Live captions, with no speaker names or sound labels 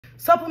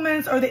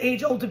Supplements are the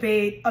age-old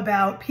debate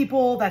about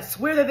people that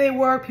swear that they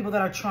work, people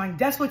that are trying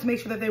desperately to make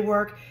sure that they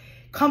work,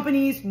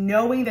 companies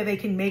knowing that they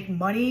can make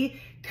money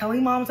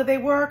telling moms that they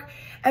work,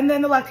 and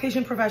then the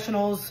lactation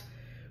professionals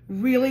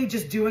really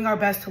just doing our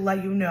best to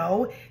let you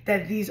know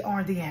that these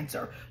aren't the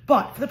answer.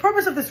 But for the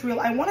purpose of this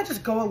reel, I want to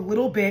just go a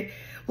little bit,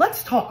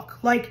 let's talk.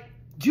 Like,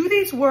 do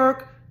these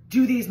work?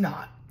 Do these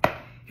not?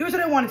 Here's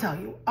what I want to tell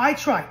you. I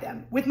tried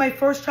them. With my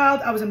first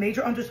child, I was a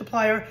major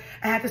undersupplier.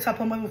 I had to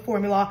supplement with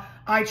formula.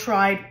 I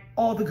tried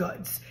all the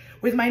goods.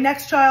 With my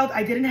next child,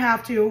 I didn't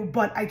have to,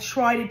 but I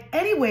tried it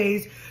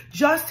anyways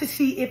just to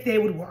see if they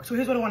would work. So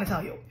here's what I want to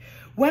tell you.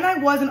 When I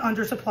was an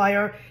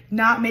undersupplier,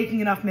 not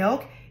making enough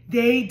milk,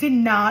 they did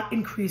not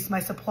increase my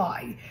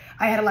supply.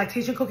 I had a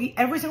lactation cookie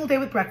every single day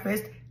with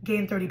breakfast,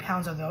 gained 30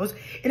 pounds of those,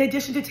 in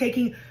addition to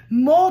taking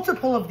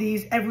multiple of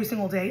these every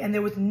single day, and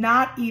there was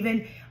not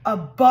even a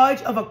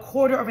budge of a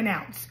quarter of an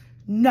ounce,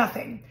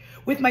 nothing.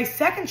 With my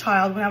second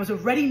child, when I was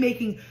already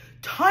making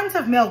tons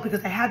of milk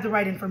because I had the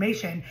right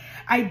information,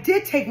 I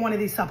did take one of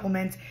these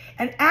supplements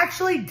and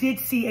actually did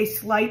see a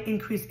slight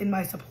increase in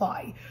my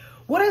supply.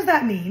 What does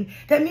that mean?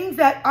 That means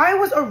that I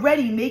was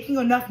already making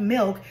enough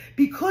milk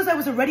because I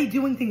was already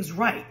doing things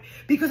right,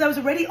 because I was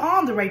already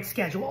on the right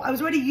schedule. I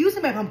was already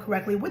using my pump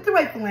correctly with the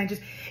right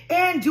phalanges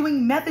and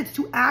doing methods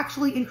to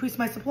actually increase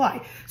my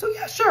supply. So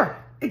yeah, sure,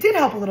 it did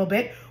help a little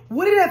bit.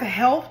 Would it have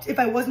helped if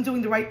I wasn't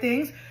doing the right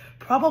things?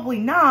 Probably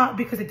not,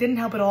 because it didn't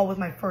help at all with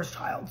my first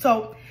child.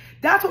 So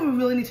that's what we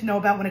really need to know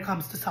about when it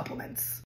comes to supplements.